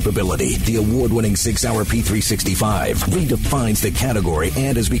 and capability. The award-winning Sig Sauer P365 redefines the category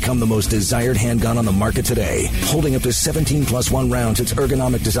and has become the most desired handgun on the market today. Holding up to 17+1 rounds, its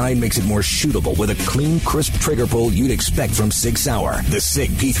ergonomic design makes it more shootable with a clean, crisp trigger pull you'd expect from Sig Sauer. The Sig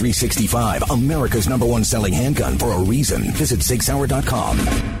P365, America's #1 selling handgun for a reason. Visit SigSauer.com.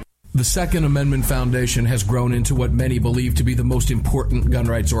 The Second Amendment Foundation has grown into what many believe to be the most important gun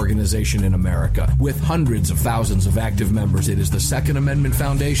rights organization in America. With hundreds of thousands of active members, it is the Second Amendment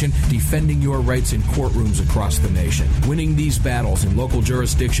Foundation defending your rights in courtrooms across the nation. Winning these battles in local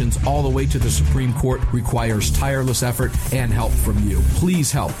jurisdictions all the way to the Supreme Court requires tireless effort and help from you. Please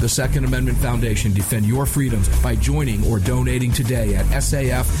help the Second Amendment Foundation defend your freedoms by joining or donating today at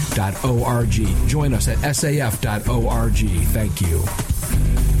saf.org. Join us at saf.org. Thank you.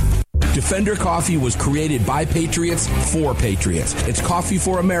 Defender Coffee was created by patriots for patriots. It's coffee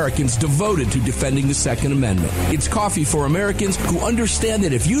for Americans devoted to defending the Second Amendment. It's coffee for Americans who understand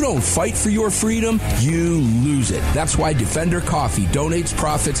that if you don't fight for your freedom, you lose it. That's why Defender Coffee donates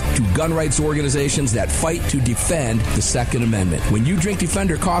profits to gun rights organizations that fight to defend the Second Amendment. When you drink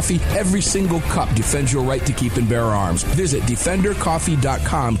Defender Coffee, every single cup defends your right to keep and bear arms. Visit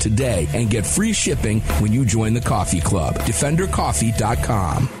DefenderCoffee.com today and get free shipping when you join the coffee club.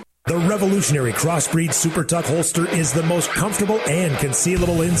 DefenderCoffee.com. The revolutionary Crossbreed Super Tuck holster is the most comfortable and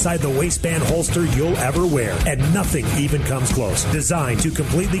concealable inside the waistband holster you'll ever wear, and nothing even comes close. Designed to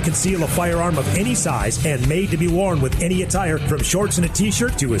completely conceal a firearm of any size and made to be worn with any attire, from shorts and a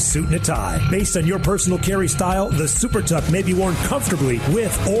t-shirt to a suit and a tie. Based on your personal carry style, the Super Tuck may be worn comfortably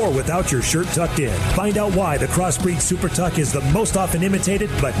with or without your shirt tucked in. Find out why the Crossbreed Super Tuck is the most often imitated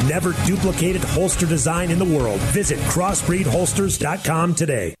but never duplicated holster design in the world. Visit crossbreedholsters.com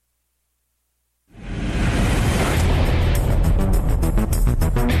today.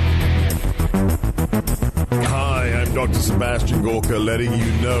 Dr. Sebastian Gorka letting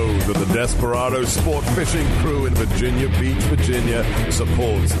you know that the Desperado Sport Fishing Crew in Virginia Beach, Virginia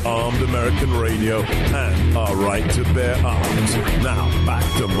supports Armed American Radio and our right to bear arms. Now, back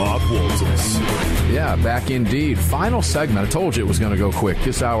to Mark Walters. Yeah, back indeed. Final segment. I told you it was going to go quick.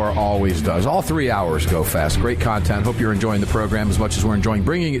 This hour always does. All 3 hours go fast. Great content. Hope you're enjoying the program as much as we're enjoying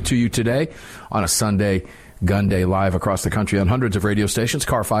bringing it to you today on a Sunday Gun Day live across the country on hundreds of radio stations,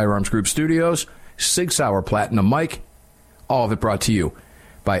 Car Firearms Group Studios, Sig Sauer Platinum Mic, all of it brought to you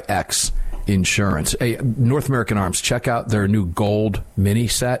by X Insurance. Hey, North American Arms, check out their new gold mini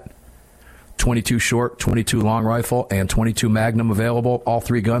set. 22 short, 22 long rifle, and 22 Magnum available. All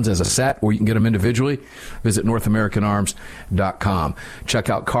three guns as a set, or you can get them individually. Visit NorthAmericanArms.com. Check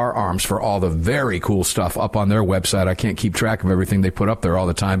out Car Arms for all the very cool stuff up on their website. I can't keep track of everything they put up there all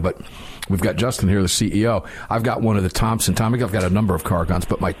the time, but we've got Justin here, the CEO. I've got one of the Thompson Tommy guns. I've got a number of car guns,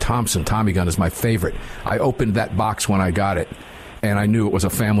 but my Thompson Tommy gun is my favorite. I opened that box when I got it, and I knew it was a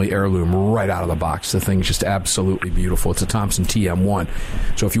family heirloom right out of the box. The thing's just absolutely beautiful. It's a Thompson TM1.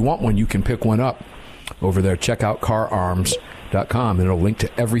 So if you want one, you can pick one up over there. Check out cararms.com, and it'll link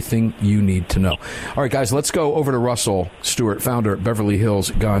to everything you need to know. All right, guys, let's go over to Russell Stuart, founder at Beverly Hills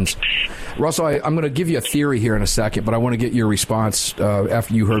Guns. Russell, I'm going to give you a theory here in a second, but I want to get your response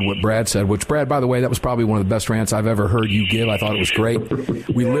after you heard what Brad said, which, Brad, by the way, that was probably one of the best rants I've ever heard you give. I thought it was great.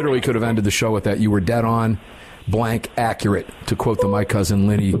 We literally could have ended the show with that. You were dead on, blank, accurate, to quote the My Cousin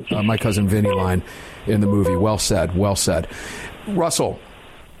Vinny line in the movie. Well said, well said. Russell,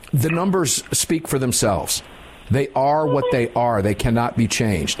 the numbers speak for themselves. They are what they are. They cannot be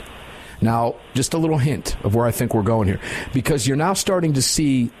changed. Now, just a little hint of where I think we're going here, because you're now starting to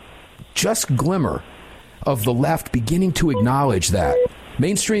see just glimmer of the left beginning to acknowledge that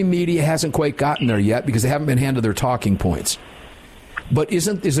Mainstream media hasn't quite gotten there yet because they haven't been handed their talking points. But is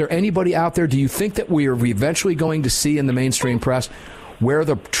there anybody out there, do you think that we are eventually going to see in the mainstream press where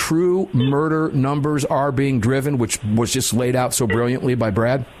the true murder numbers are being driven, which was just laid out so brilliantly by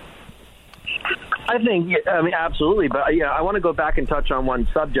Brad? I mean, absolutely. But I want to go back and touch on one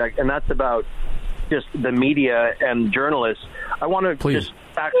subject, and that's about just the media and journalists. I want to just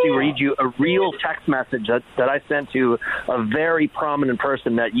actually read you a real text message that I sent to a very prominent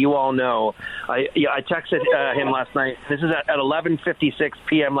person that you all know. I texted him last night. This is at 11:56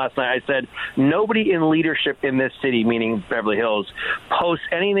 p.m. last night. I said, nobody in leadership in this city, meaning Beverly Hills, posts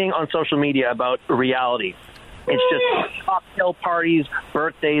anything on social media about reality. It's just cocktail parties,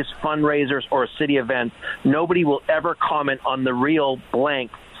 birthdays, fundraisers, or city events. Nobody will ever comment on the real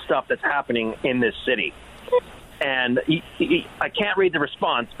blank stuff that's happening in this city. And I can't read the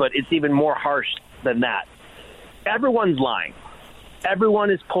response, but it's even more harsh than that. Everyone's lying.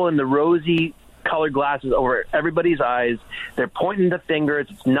 Everyone is pulling the rosy colored glasses over everybody's eyes. They're pointing the fingers.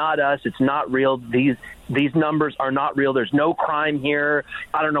 It's not us. It's not real. These numbers are not real. There's no crime here.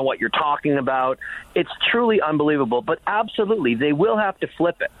 I don't know what you're talking about. It's truly unbelievable. But absolutely, they will have to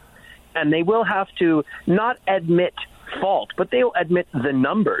flip it. And they will have to not admit fault, but they will admit the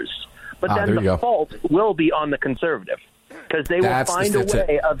numbers. But then the fault will be on the conservative, because they will find a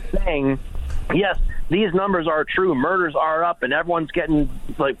way of saying, yes, these numbers are true, murders are up, and everyone's getting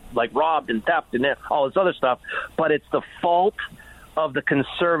like robbed and theft and all this other stuff. But it's the fault of the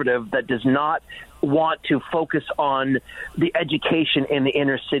conservative that does not want to focus on the education in the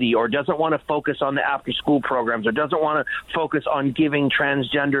inner city, or doesn't want to focus on the after-school programs, or doesn't want to focus on giving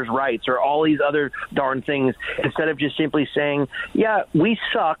transgenders rights, or all these other darn things, instead of just simply saying, yeah, we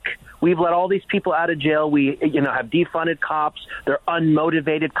suck. We've let all these people out of jail. We, have defunded cops. They're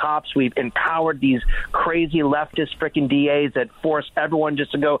unmotivated cops. We've empowered these crazy leftist freaking DAs that force everyone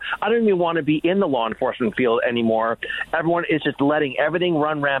just to go, I don't even want to be in the law enforcement field anymore. Everyone is just letting everything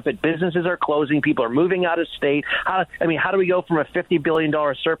run rampant. Businesses are closing. People are moving out of state. How do we go from a $50 billion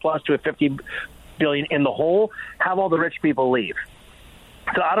surplus to a $50 billion in the hole? Have all the rich people leave.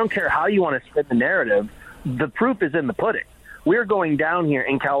 So I don't care how you want to spin the narrative. The proof is in the pudding. We're going down here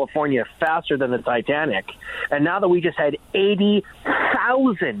in California faster than the Titanic. And now that we just had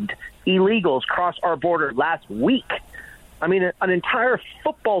 80,000 illegals cross our border last week, I mean, an entire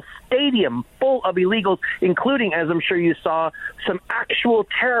football stadium full of illegals, including, as I'm sure you saw, some actual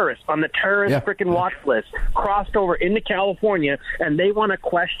terrorists on the terrorist freaking watch list crossed over into California, and they want to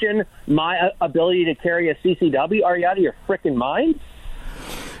question my ability to carry a CCW? Are you out of your freaking mind?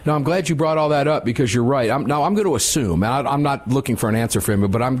 No, I'm glad you brought all that up, because you're right. I'm going to assume, and I'm not looking for an answer from you,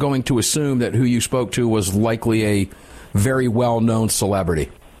 but I'm going to assume that who you spoke to was likely a very well-known celebrity.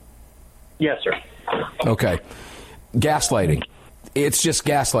 Yes, sir. Okay. Gaslighting. It's just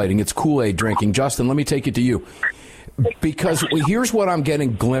gaslighting. It's Kool-Aid drinking. Justin, let me take it to you. Because here's what I'm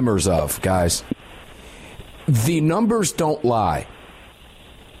getting glimmers of, guys. The numbers don't lie.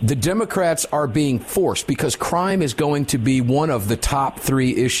 The Democrats are being forced, because crime is going to be one of the top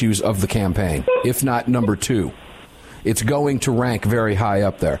 3 issues of the campaign, if not number 2. It's going to rank very high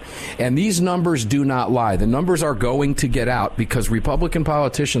up there. And these numbers do not lie. The numbers are going to get out because Republican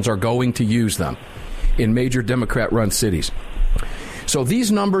politicians are going to use them in major Democrat-run cities. So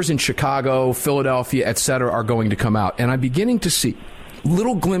these numbers in Chicago, Philadelphia, et cetera, are going to come out. And I'm beginning to see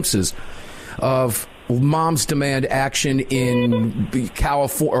little glimpses of moms demand action in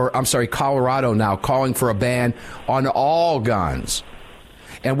Colorado now, calling for a ban on all guns.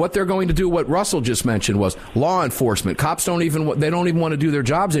 And what they're going to do, what Russell just mentioned, was law enforcement. Cops don't even want to do their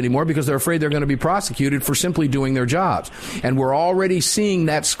jobs anymore because they're afraid they're going to be prosecuted for simply doing their jobs. And we're already seeing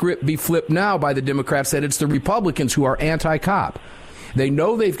that script be flipped now by the Democrats, that it's the Republicans who are anti-cop. They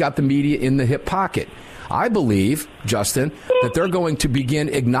know they've got the media in the hip pocket. I believe, Justin, that they're going to begin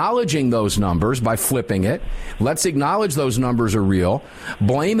acknowledging those numbers by flipping it. Let's acknowledge those numbers are real.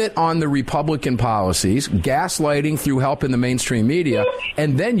 Blame it on the Republican policies, gaslighting through help in the mainstream media,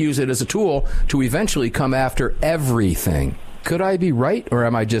 and then use it as a tool to eventually come after everything. Could I be right, or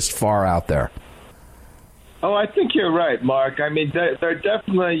am I just far out there? Oh, I think you're right, Mark. I mean, they're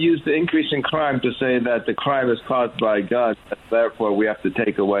definitely used the increase in crime to say that the crime is caused by guns, and therefore we have to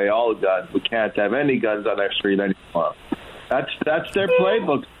take away all guns. We can't have any guns on our street anymore. That's their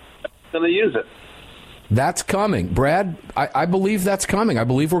playbook. They're going to use it. That's coming. Brad, I believe that's coming. I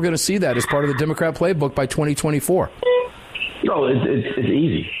believe we're going to see that as part of the Democrat playbook by 2024. No, it's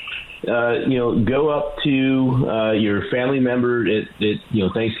easy. Go up to your family member at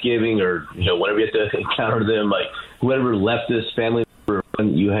Thanksgiving, or whenever you have to encounter them, like whatever leftist family member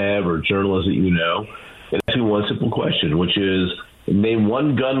you have or journalist that you know, and ask them one simple question, which is, Name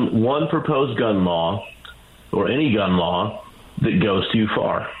one proposed gun law or any gun law that goes too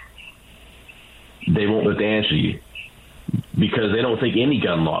far. They won't let to answer you because they don't think any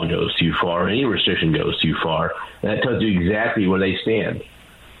gun law goes too far, any restriction goes too far. And that tells you exactly where they stand.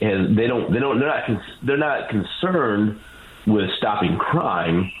 And they're not concerned with stopping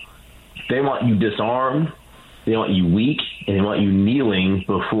crime. They want you disarmed, they want you weak, and they want you kneeling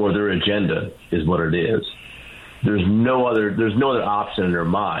before their agenda is what it is. There's no other option in their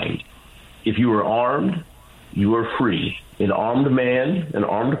mind. If you are armed, you are free. An armed man, an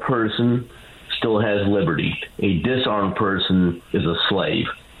armed person still has liberty. A disarmed person is a slave.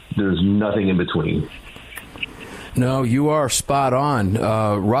 There's nothing in between. No, you are spot on.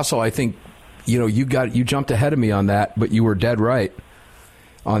 Russell, I think, you jumped ahead of me on that, but you were dead right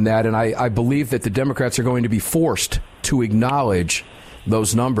on that. And I believe that the Democrats are going to be forced to acknowledge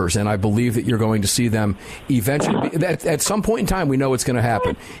those numbers, and I believe that you're going to see them eventually. At some point in time, we know it's going to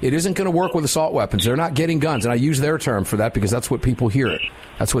happen. It isn't going to work with assault weapons. They're not getting guns, and I use their term for that because that's what people hear it.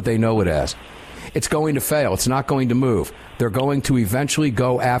 That's what they know it as. It's going to fail. It's not going to move. They're going to eventually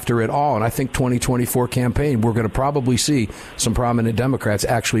go after it all, and I think 2024 campaign, we're going to probably see some prominent Democrats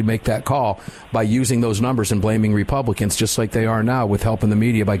actually make that call by using those numbers and blaming Republicans, just like they are now with helping the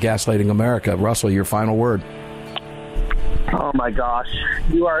media by gaslighting America. Russell, your final word. Oh, my gosh.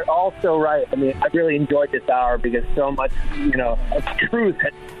 You are all so right. I mean, I really enjoyed this hour because so much, truth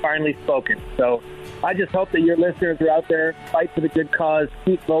has finally spoken. So I just hope that your listeners are out there, fight for the good cause,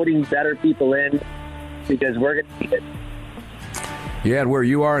 keep voting better people in because we're going to need it. Yeah, and where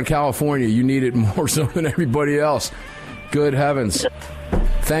you are in California, you need it more so than everybody else. Good heavens.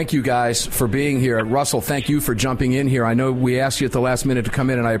 Thank you, guys, for being here. Russell, thank you for jumping in here. I know we asked you at the last minute to come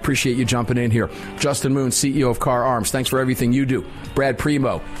in, and I appreciate you jumping in here. Justin Moon, CEO of Car Arms, thanks for everything you do. Brad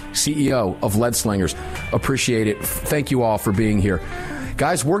Premo, CEO of Lead Slingers. Appreciate it. Thank you all for being here.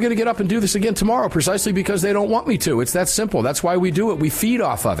 Guys, we're going to get up and do this again tomorrow precisely because they don't want me to. It's that simple. That's why we do it. We feed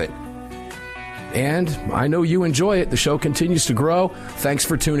off of it. And I know you enjoy it. The show continues to grow. Thanks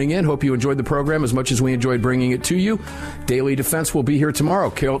for tuning in. Hope you enjoyed the program as much as we enjoyed bringing it to you. Daily Defense will be here tomorrow.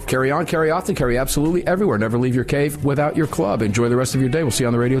 Carry on, carry often, carry absolutely everywhere. Never leave your cave without your club. Enjoy the rest of your day. We'll see you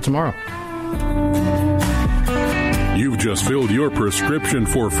on the radio tomorrow. You've just filled your prescription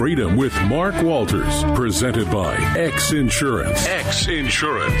for freedom with Mark Walters, presented by X Insurance. X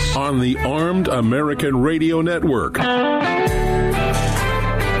Insurance on the Armed American Radio Network.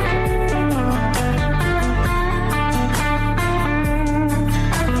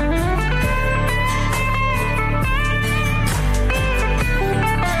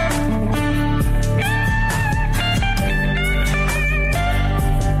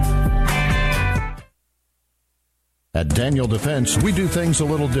 At Daniel Defense, we do things a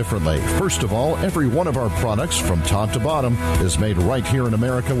little differently. First of all, every one of our products, from top to bottom, is made right here in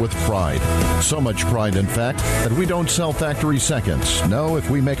America with pride. So much pride, in fact, that we don't sell factory seconds. No, if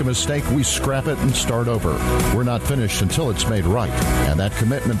we make a mistake, we scrap it and start over. We're not finished until it's made right. And that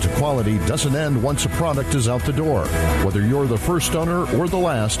commitment to quality doesn't end once a product is out the door. Whether you're the first owner or the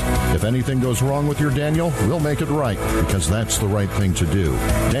last, if anything goes wrong with your Daniel, we'll make it right, because that's the right thing to do.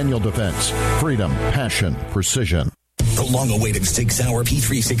 Daniel Defense. Freedom, passion, precision. The long-awaited 6-hour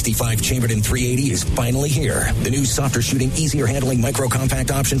P365 chambered in 380 is finally here. The new softer shooting, easier handling micro-compact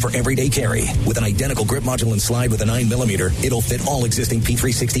option for everyday carry. With an identical grip module and slide with a 9mm, it'll fit all existing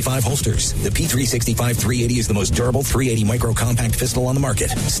P365 holsters. The P365 380 is the most durable 380 micro-compact pistol on the market.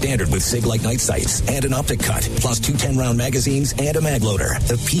 Standard with SIG-like night sights and an optic cut, plus 2 10-round magazines and a mag loader.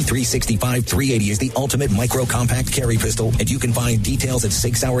 The P365 380 is the ultimate micro-compact carry pistol, and you can find details at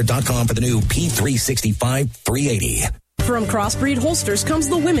SigSauer.com for the new P365 380. From Crossbreed Holsters comes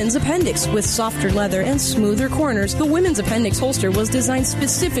the Women's Appendix. With softer leather and smoother corners, the Women's Appendix holster was designed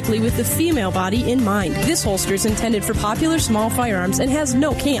specifically with the female body in mind. This holster is intended for popular small firearms and has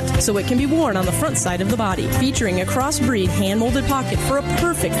no cant, so it can be worn on the front side of the body. Featuring a crossbreed hand-molded pocket for a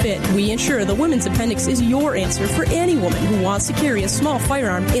perfect fit, we ensure the Women's Appendix is your answer for any woman who wants to carry a small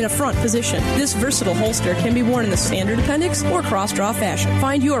firearm in a front position. This versatile holster can be worn in the standard appendix or cross-draw fashion.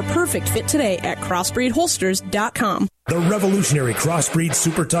 Find your perfect fit today at crossbreedholsters.com. The revolutionary Crossbreed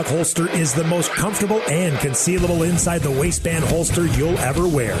Super Tuck holster is the most comfortable and concealable inside the waistband holster you'll ever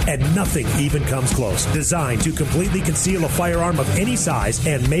wear, and nothing even comes close. Designed to completely conceal a firearm of any size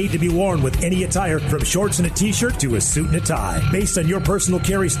and made to be worn with any attire, from shorts and a t-shirt to a suit and a tie. Based on your personal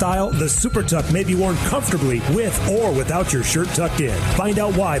carry style, the Super Tuck may be worn comfortably with or without your shirt tucked in. Find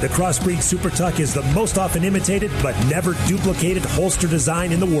out why the Crossbreed Super Tuck is the most often imitated but never duplicated holster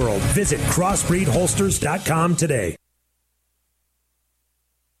design in the world. Visit crossbreedholsters.com today.